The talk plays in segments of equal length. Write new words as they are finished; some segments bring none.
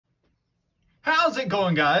How's it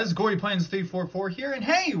going, guys? Gory Plains 344 here, and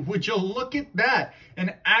hey, would you look at that?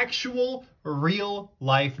 An actual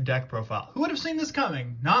real-life deck profile. Who would have seen this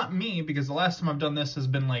coming? Not me, because the last time I've done this has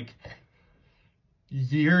been like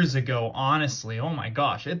years ago, honestly. Oh my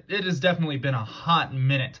gosh, it has definitely been a hot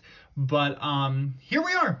minute. But here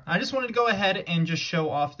we are. I just wanted to go ahead and just show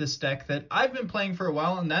off this deck that I've been playing for a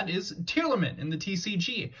while, and that is Tearlament in the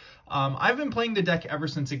TCG. I've been playing the deck ever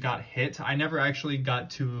since it got hit. I never actually got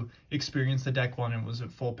to experience the deck when it was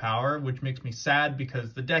at full power, which makes me sad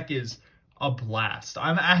because the deck is a blast.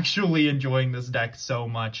 I'm actually enjoying this deck so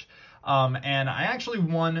much. And I actually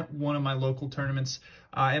won one of my local tournaments,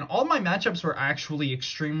 and all my matchups were actually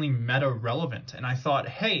extremely meta relevant. And I thought,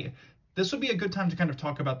 hey, this would be a good time to kind of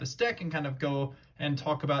talk about this deck and kind of go and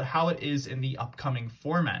talk about how it is in the upcoming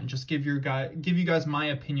format and just give you guys my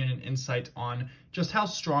opinion and insight on just how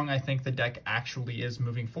strong I think the deck actually is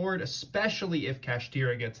moving forward, especially if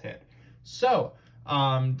Kashtira gets hit. So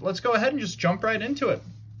let's go ahead and just jump right into it.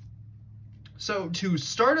 So to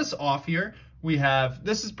start us off here, we have,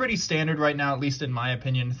 this is pretty standard right now, at least in my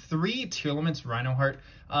opinion, 3 Tearlament's Rhinoheart.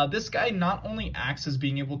 This guy not only acts as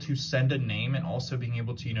being able to send a name and also being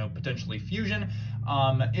able to, potentially fusion,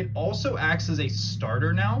 it also acts as a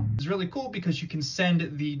starter now. It's really cool because you can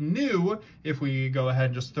send the new, if we go ahead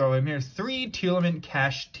and just throw him here, 3 Tearlament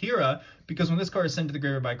Kashtira, because when this card is sent to the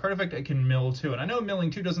graveyard by a card effect, it can mill 2. And I know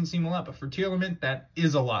milling 2 doesn't seem a lot, but for Tearlament, that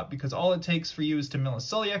is a lot, because all it takes for you is to mill a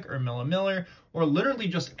CYAC or mill a Miller, or literally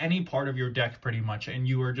just any part of your deck pretty much, and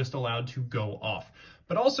you are just allowed to go off.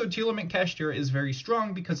 But also, Tearlament Kashtira is very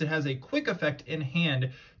strong because it has a quick effect in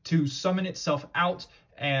hand to summon itself out,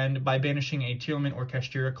 and by banishing a Tearlament or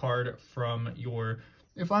Kashtira card from your,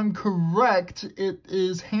 if I'm correct, it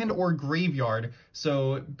is hand or graveyard.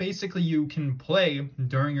 So basically you can play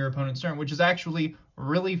during your opponent's turn, which is actually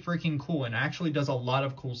really freaking cool and actually does a lot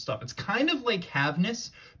of cool stuff. It's kind of like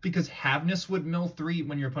Havness, because Havness would mill 3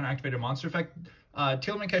 when your opponent activated a monster effect.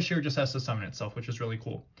 Tearlament Kashtira just has to summon itself, which is really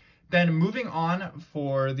cool. Then moving on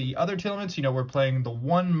for the other Tearlaments, we're playing the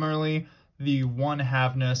 1 Merly, the 1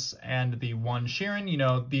 Havness, and the 1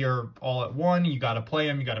 Sheeran. They are all at 1. You got to play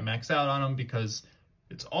them. You got to max out on them because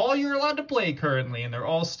it's all you're allowed to play currently, and they're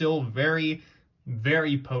all still very,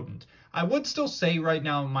 very potent. I would still say right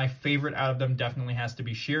now my favorite out of them definitely has to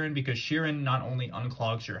be Sheeran, because Sheeran not only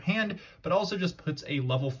unclogs your hand, but also just puts a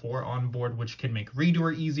level 4 on board, which can make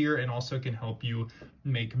Redoer easier and also can help you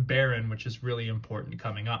make Baron, which is really important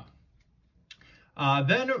coming up.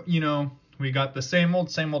 Then, we got the same old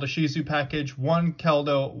Ishizu package, 1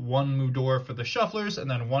 Keldo, 1 Mudor for the shufflers,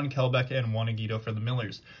 and then 1 Kelbeck and 1 Agito for the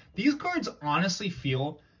millers. These cards honestly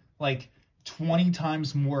feel like 20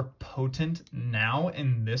 times more potent now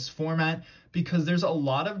in this format, because there's a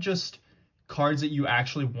lot of just cards that you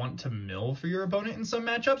actually want to mill for your opponent in some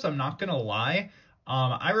matchups. I'm not gonna lie.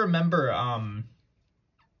 I remember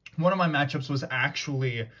one of my matchups was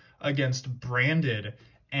actually against Branded,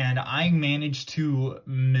 and I managed to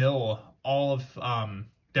mill all of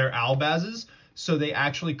their Albazes, so they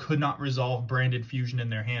actually could not resolve Branded Fusion in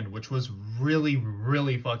their hand, which was really,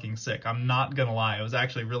 really fucking sick. I'm not gonna lie, it was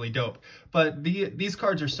actually really dope. But these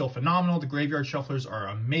cards are still phenomenal. The Graveyard Shufflers are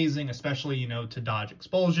amazing, especially, to dodge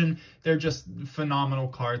Expulsion. They're just phenomenal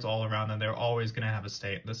cards all around, and they're always gonna have a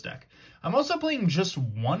stay in this deck. I'm also playing just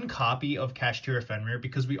 1 copy of Kashtira Fenrir,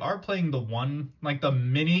 because we are playing the one, like the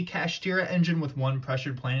mini Kashtira engine with 1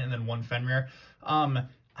 Pressured Planet and then 1 Fenrir.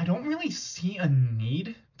 I don't really see a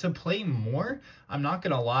need to play more. I'm not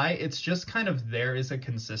gonna lie, it's just kind of there as a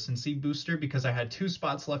consistency booster, because I had 2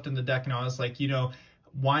 spots left in the deck, and I was like,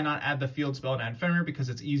 why not add the field spell and add Fenrir, because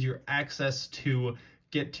it's easier access to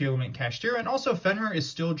get Tearlament Kashtira, and also Fenrir is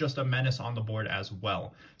still just a menace on the board as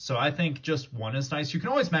well. So I think just 1 is nice. You can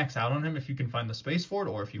always max out on him if you can find the space for it,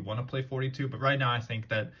 or if you want to play 42, but right now I think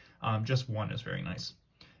that just 1 is very nice.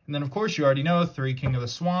 And then, of course, you already know, 3 King of the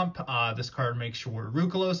Swamp. This card makes sure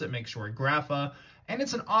Rukalos, it makes sure Grapha, and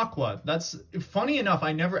it's an Aqua. That's, funny enough,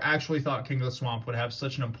 I never actually thought King of the Swamp would have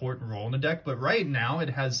such an important role in the deck, but right now it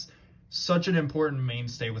has such an important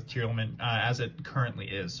mainstay with Tearlament as it currently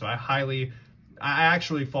is. So I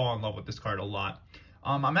actually fall in love with this card a lot.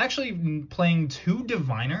 I'm actually playing 2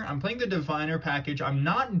 Diviner. I'm playing the Diviner package. I'm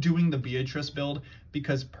not doing the Beatrice build,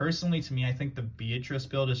 because personally, to me, I think the Beatrice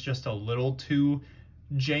build is just a little too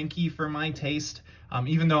janky for my taste,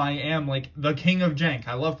 even though I am like the king of jank.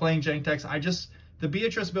 I love playing jank decks. The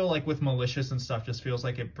Beatrice build, like with Malicious and stuff, just feels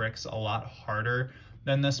like it bricks a lot harder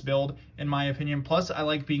than this build, in my opinion. Plus, I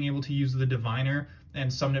like being able to use the Diviner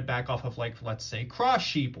and summon it back off of, like, let's say Cross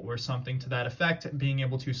Sheep or something to that effect, being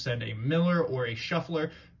able to send a Miller or a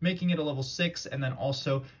Shuffler, making it a level 6, and then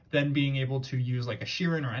also then being able to use like a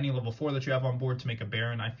Sheeran or any level 4 that you have on board to make a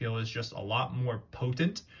Baron, I feel is just a lot more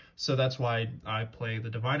potent. So that's why I play the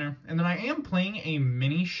Diviner. And then I am playing a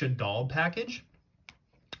mini Shaddoll package.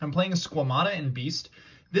 I'm playing Squamata and Beast.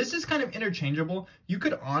 This is kind of interchangeable. You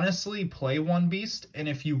could honestly play one Beast, and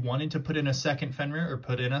if you wanted to put in a second Fenrir or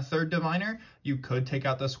put in a third Diviner, you could take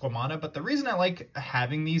out the Squamata. But the reason I like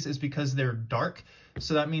having these is because they're dark,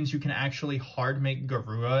 so that means you can actually hard make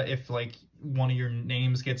Garura if like one of your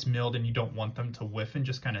names gets milled and you don't want them to whiff and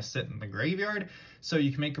just kind of sit in the graveyard. So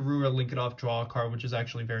you can make Garura, link it off, draw a card, which is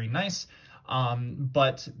actually very nice.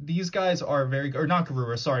 But these guys are very, or not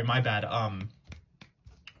Garura, sorry, my bad.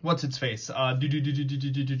 What's its face? I can't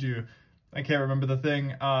remember the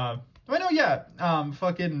thing. Mud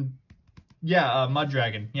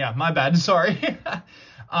Dragon. Yeah, my bad, sorry.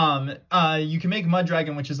 You can make Mud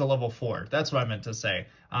Dragon, which is a level 4. That's what I meant to say.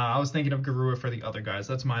 I was thinking of Garura for the other guys.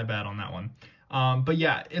 That's my bad on that one. But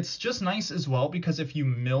yeah, it's just nice as well, because if you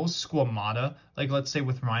mill Squamata, like let's say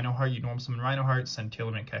with Rhinoheart, you normal summon Rhinoheart, send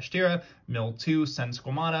Tearlament Kashtira, mill 2, send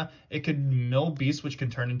Squamata. It could mill Beast, which can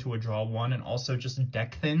turn into a draw 1, and also just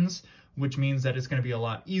deck thins, which means that it's going to be a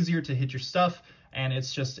lot easier to hit your stuff. And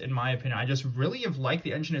it's just, in my opinion, I just really have liked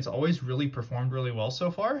the engine. It's always really performed really well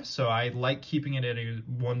so far. So I like keeping it at a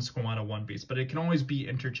 1 Squamata, 1 Beast, but it can always be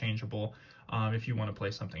interchangeable if you want to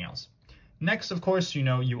play something else. Next, of course,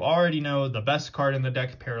 you already know the best card in the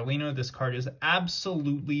deck, Paralino. This card is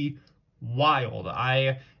absolutely wild.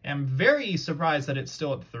 I am very surprised that it's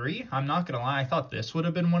still at 3. I'm not going to lie. I thought this would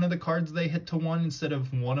have been one of the cards they hit to 1 instead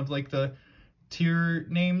of one of like the tier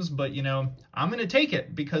names, but I'm going to take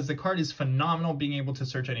it because the card is phenomenal. Being able to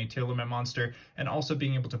search any Tearlament monster and also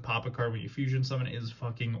being able to pop a card when you fusion summon is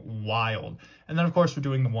fucking wild. And then of course we're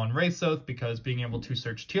doing the 1 Wraithoth because being able to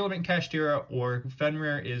search Tearlament Kashtira or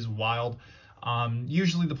Fenrir is wild.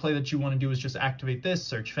 Usually the play that you want to do is just activate this,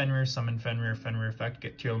 search Fenrir, summon Fenrir, Fenrir effect,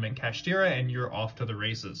 get Tearlament Kashtira, and you're off to the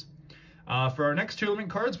races. For our next Tearlament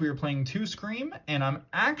cards, we are playing 2 Scream, and I'm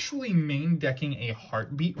actually main decking a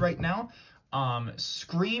Heartbeat right now.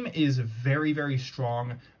 Scream is very, very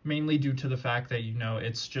strong, mainly due to the fact that,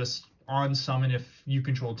 it's just on summon. If you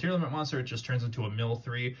control a Tearlament monster, it just turns into a mill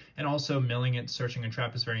 3, and also milling it, searching a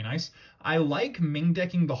trap is very nice. I like main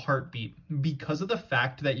decking the Heartbeat because of the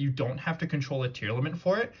fact that you don't have to control a Tearlament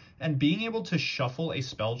for it, and being able to shuffle a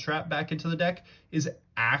spell trap back into the deck is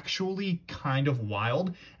actually kind of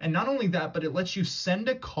wild. And not only that, but it lets you send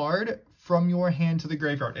a card from your hand to the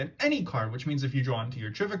graveyard, and any card, which means if you draw into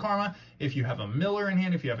your Trivikarma, if you have a Miller in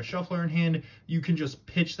hand, if you have a Shuffler in hand, you can just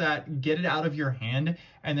pitch that, get it out of your hand,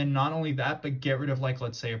 and then not only that, but get rid of, like,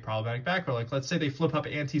 let's say a problematic back row. Like, let's say they flip up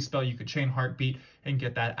Anti-Spell, you could chain Heartbeat and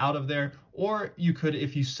get that out of there. Or you could,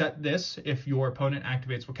 if you set this, if your opponent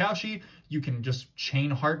activates Wakaushi, you can just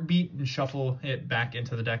chain Heartbeat and shuffle it back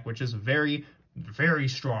into the deck, which is very, very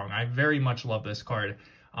strong. I very much love this card.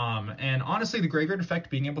 And honestly, the graveyard effect,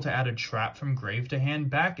 being able to add a trap from grave to hand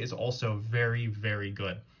back, is also very, very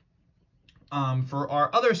good. For our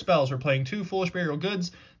other spells, we're playing 2 Foolish Burial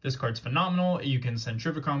Goods. This card's phenomenal. You can send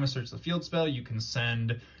Trivikarma, search the field spell. You can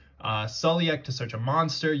send CYAC to search a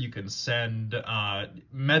monster. You can send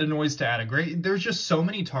Meta Noise to add a great... There's just so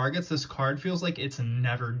many targets. This card feels like it's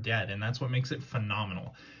never dead, and that's what makes it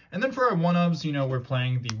phenomenal. And then for our one-ofs, we're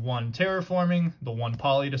playing the 1 Terraforming, the 1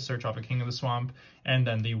 Poly to search off a King of the Swamp, and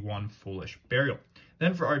then the 1 Foolish Burial.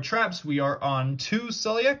 Then for our traps, we are on 2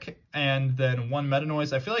 CYAC and then 1 Meta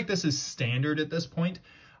Noise. I feel like this is standard at this point.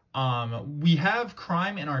 We have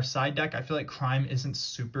Crime in our side deck. I feel like Crime isn't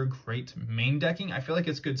super great main decking. I feel like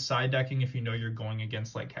it's good side decking if you're going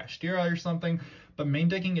against like Kashtira or something, but main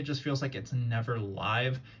decking, it just feels like it's never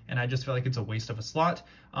live, and I just feel like it's a waste of a slot.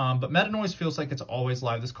 But Meta Noise feels like it's always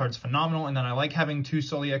live. This card's phenomenal, and then I like having 2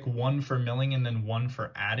 CYAC, 1 for milling and then 1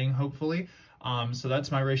 for adding, hopefully. So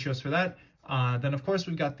that's my ratios for that. Then, of course,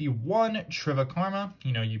 we've got the 1 Trivikarma.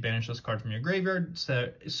 You banish this card from your graveyard. So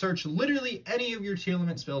search literally any of your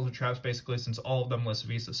Tearlament spells or traps, basically, since all of them list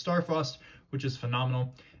Visa Starfrost, which is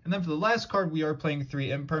phenomenal. And then for the last card, we are playing 3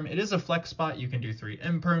 Imperm. It is a flex spot. You can do 3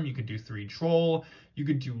 Imperm. You could do 3 Troll. You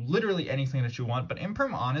could do literally anything that you want. But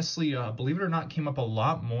Imperm, honestly, believe it or not, came up a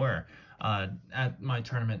lot more at my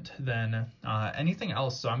tournament than anything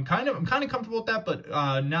else. So I'm kind of comfortable with that. But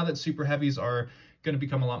now that Super Heavies are going to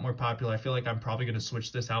become a lot more popular, I feel like I'm probably going to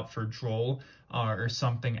switch this out for Droll or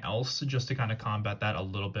something else just to kind of combat that a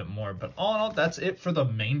little bit more. But all in all, that's it for the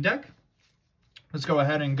main deck. Let's go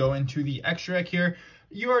ahead and go into the extra deck here.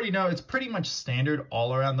 you already know it's pretty much standard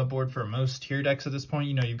all around the board for most tier decks at this point.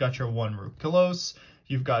 You know, you've got your one Rukalos,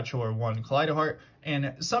 you've got your one Kaleidoheart,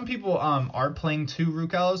 and some people are playing two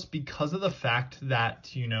Rukalos because of the fact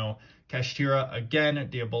that, you know, Kashtira, again,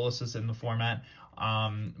 Diabolus is in the format.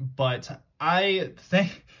 But I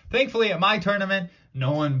thankfully at my tournament,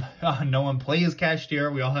 no one plays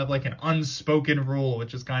Kashtira. We all have like an unspoken rule,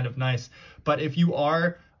 which is kind of nice. But if you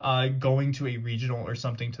are going to a regional or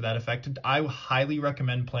something to that effect, I highly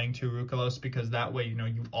recommend playing two Rukalos, because that way, you know,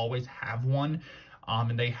 you always have one.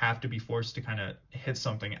 And they have to be forced to kind of hit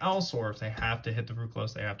something else, or if they have to hit the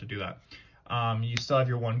Rukalos, they have to do that. You still have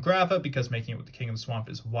your one Grapha, because making it with the King of the Swamp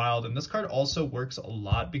is wild. And this card also works a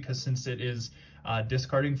lot because since it is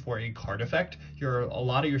discarding for a card effect, a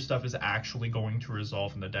lot of your stuff is actually going to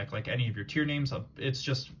resolve in the deck, like any of your tier names. It's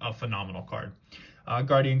just a phenomenal card.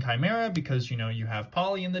 Guardian Chimera, because, you know, you have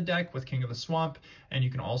Poly in the deck with King of the Swamp, and you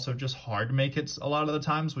can also just hard make it a lot of the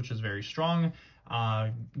times, which is very strong.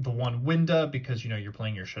 The one Winda, because, you know, you're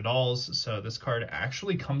playing your Shaddolls, so this card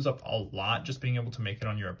actually comes up a lot. Just being able to make it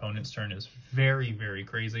on your opponent's turn is very, very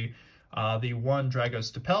crazy. The one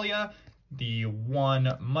Dragos Stapelia, the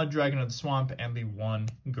one Mud Dragon of the Swamp, and the one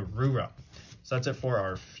Garura. So that's it for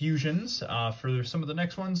our fusions. For some of the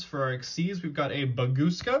next ones, for our Xyz, we've got a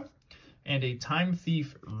Baguska and a Time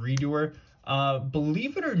Thief Redoer.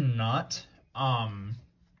 Believe it or not,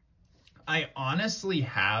 I honestly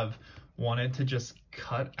have wanted to just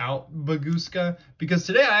cut out Baguska, because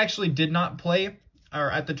today I actually did not play,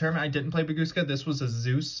 or at the tournament I didn't play Baguska. This was a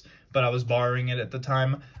Zeus, but I was borrowing it at the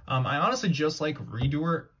time. I honestly just like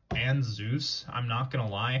Redoer and Zeus, I'm not gonna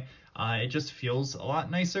lie. It just feels a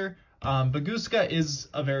lot nicer. Baguska is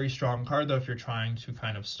a very strong card though if you're trying to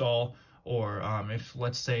kind of stall, or if,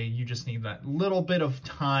 let's say, you just need that little bit of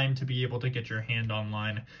time to be able to get your hand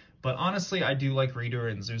online. But honestly, I do like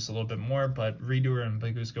Redoer and Zeus a little bit more, but Redoer and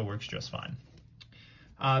Baguska works just fine.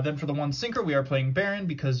 Then for the one Sinker, we are playing Baron,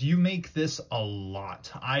 because you make this a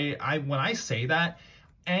lot. When I say that,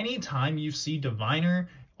 anytime you see Diviner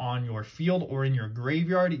on your field or in your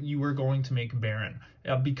graveyard, you are going to make Baron,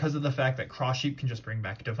 because of the fact that Cross Sheep can just bring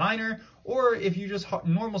back Diviner, or if you just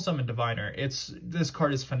normal summon Diviner, this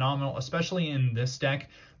card is phenomenal, especially in this deck,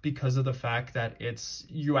 because of the fact that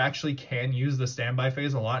you actually can use the standby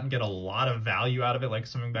phase a lot and get a lot of value out of it, like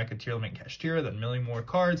summoning back a Tearlament Kashtira, then milling more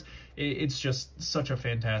cards. It's just such a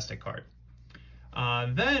fantastic card.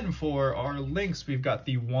 Then for our links, we've got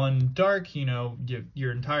the one Dark. You know,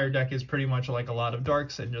 your entire deck is pretty much like a lot of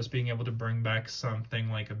Darks, and just being able to bring back something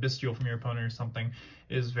like a Bestial from your opponent or something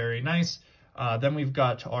is very nice. Then we've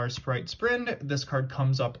got our Sprite Sprint. This card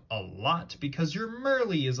comes up a lot because your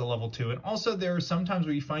Merly is a level 2, and also there are sometimes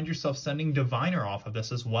where you find yourself sending Diviner off of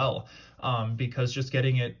this as well, because just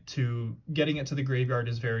getting it to the graveyard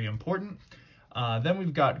is very important. Then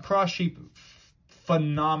we've got Cross Sheep.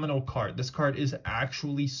 Phenomenal card. This card is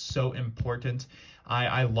actually so important.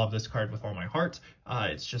 I love this card with all my heart.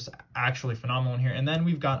 It's just actually phenomenal in here. And then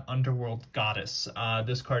we've got Underworld Goddess.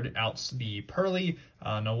 This card outs the Pearly,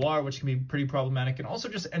 Noir, which can be pretty problematic, and also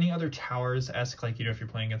just any other towers-esque, like, you know, if you're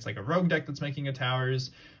playing against like a rogue deck that's making a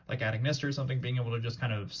towers, like Adagnister or something, being able to just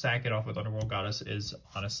kind of sack it off with Underworld Goddess is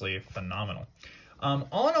honestly phenomenal.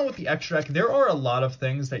 All in all, with the extra deck, there are a lot of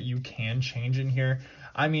things that you can change in here.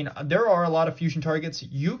 I mean, there are a lot of fusion targets.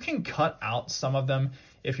 You can cut out some of them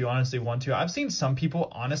if you honestly want to. I've seen some people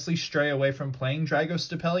honestly stray away from playing Dragos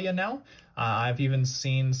Stapelia now. I've even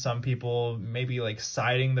seen some people maybe like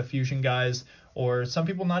siding the fusion guys, or some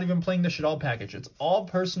people not even playing the Shaddol package. It's all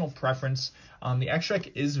personal preference. The extra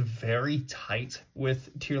deck is very tight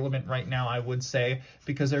with Tearlament right now, I would say,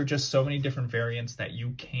 because there are just so many different variants that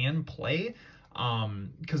you can play.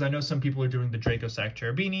 Because I know some people are doing the Dracosac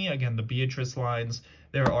Cherubini, again, the Beatrice lines.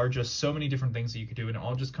 There are just so many different things that you could do, and it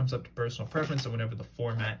all just comes up to personal preference and whatever the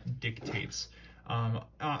format dictates.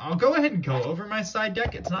 I'll go ahead and go over my side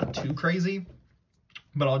deck. It's not too crazy,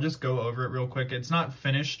 but I'll just go over it real quick. It's not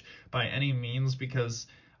finished by any means, because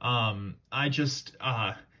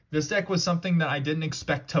this deck was something that I didn't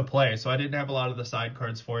expect to play, so I didn't have a lot of the side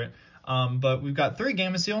cards for it. But we've got 3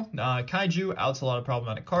 Gamma Seal. Kaiju outs a lot of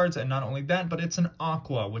problematic cards, and not only that, but it's an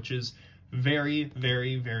Aqua, which is very,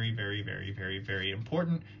 very, very, very, very, very, very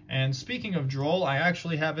important. And speaking of Droll, I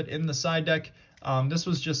actually have it in the side deck. This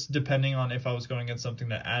was just depending on if I was going against something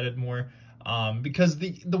that added more. Because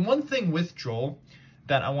the one thing with Droll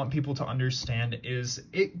that I want people to understand is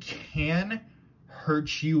it can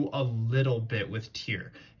hurt you a little bit with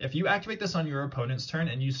Tear. If you activate this on your opponent's turn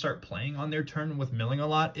and you start playing on their turn with milling a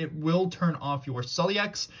lot, it will turn off your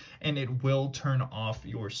CYACs and it will turn off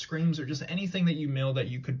your Screams or just anything that you mill that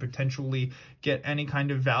you could potentially get any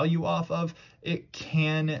kind of value off of. It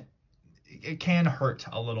can hurt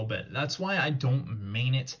a little bit. That's why I don't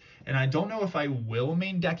main it, and I don't know if I will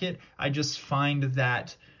main deck it. I just find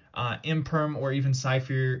that Imperm or even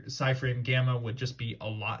Cypher and Gamma would just be a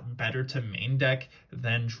lot better to main deck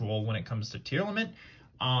than Droll when it comes to Tearlament.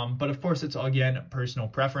 But of course, it's again personal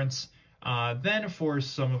preference. Then for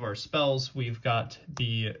some of our spells, we've got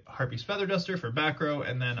the Harpy's Feather Duster for back row,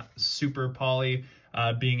 and then Super Poly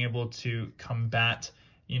being able to combat,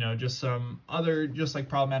 you know, just some other just like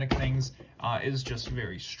problematic things is just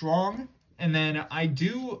very strong. And then I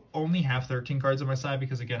do only have 13 cards on my side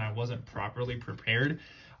because, again, I wasn't properly prepared.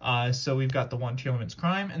 So we've got the one Tearlament's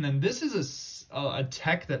Crime, and then this is a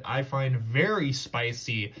tech that I find very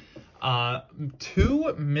spicy.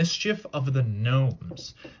 2 Mischief of the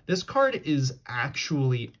Gnomes. This card is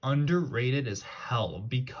actually underrated as hell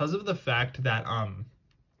because of the fact that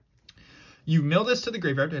you mill this to the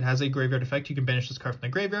graveyard. It has a graveyard effect. You can banish this card from the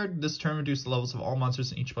graveyard. This turn reduces the levels of all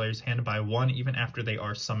monsters in each player's hand by 1, even after they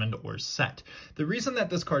are summoned or set. The reason that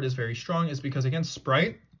this card is very strong is because against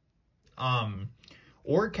Sprite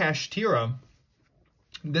or Kashtira,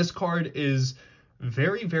 this card is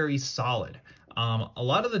very, very solid. A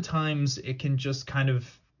lot of the times it can just kind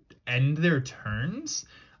of end their turns.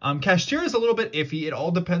 Kashtira is a little bit iffy. It all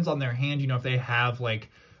depends on their hand. You know, if they have like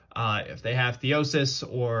if they have Theosis,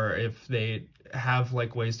 or if they have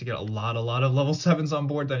like ways to get a lot of level 7s on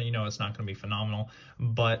board, then you know it's not going to be phenomenal.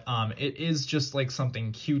 But it is just like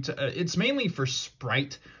something cute. It's mainly for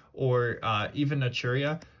Sprite or even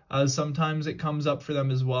Naturia. Sometimes it comes up for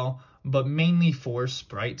them as well, but mainly for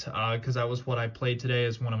Sprite, because that was what I played today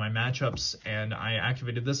as one of my matchups, and I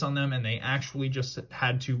activated this on them, and they actually just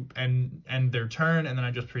had to end their turn, and then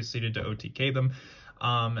I just proceeded to OTK them.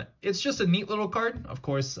 It's just a neat little card. Of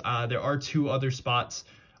course, there are 2 other spots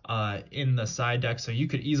in the side deck, so you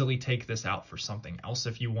could easily take this out for something else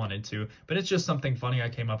if you wanted to, but it's just something funny I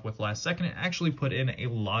came up with last second. It actually put in a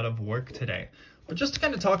lot of work today. But just to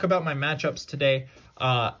kind of talk about my matchups today,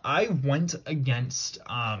 I went against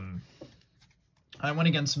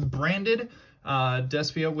Branded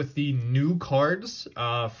Despia with the new cards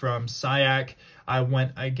from CYAC. I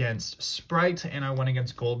went against Sprite, and I went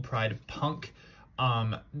against Gold Pride Punk.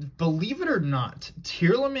 Believe it or not,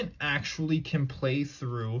 Tearlament actually can play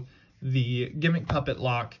through the Gimmick Puppet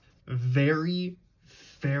Lock very,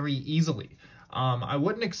 very easily.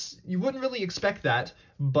 You wouldn't really expect that,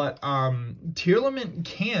 but Tearlament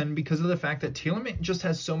can, because of the fact that Tearlament just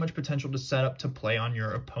has so much potential to set up to play on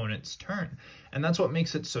your opponent's turn. And that's what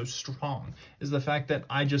makes it so strong, is the fact that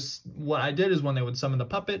what I did is when they would summon the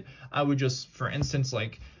puppet, I would just, for instance,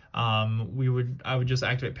 like, I would just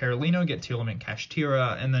activate Paralino, get Tearlament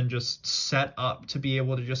Kashtira, and then just set up to be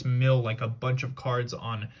able to just mill like a bunch of cards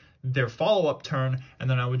on their follow-up turn, and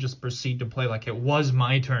then I would just proceed to play like it was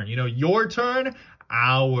my turn. You know, your turn,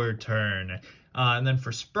 our turn. And then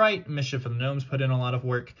for Sprite, Mischief of the Gnomes put in a lot of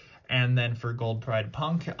work. And then for Gold Pride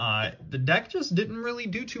Punk, the deck just didn't really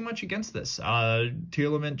do too much against this.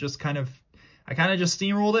 Tearlament just I kind of just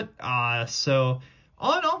steamrolled it. So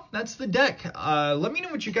all in all, that's the deck. Let me know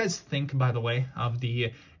what you guys think, by the way, of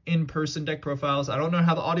the in-person deck profiles. I don't know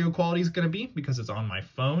how the audio quality is going to be because it's on my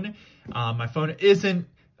phone. My phone isn't,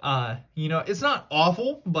 you know, it's not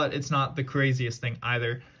awful, but it's not the craziest thing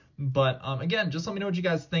either. But again, just let me know what you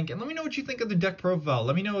guys think, and let me know what you think of the deck profile.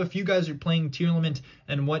 Let me know if you guys are playing Tearlament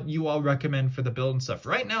and what you all recommend for the build and stuff.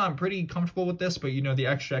 Right now, I'm pretty comfortable with this, but you know, the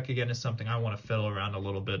extra deck again is something I want to fiddle around a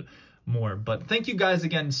little bit more. But thank you guys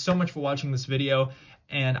again so much for watching this video,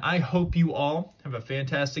 and I hope you all have a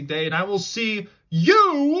fantastic day, and I will see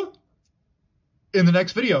you in the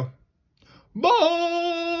next video.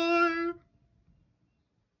 Bye!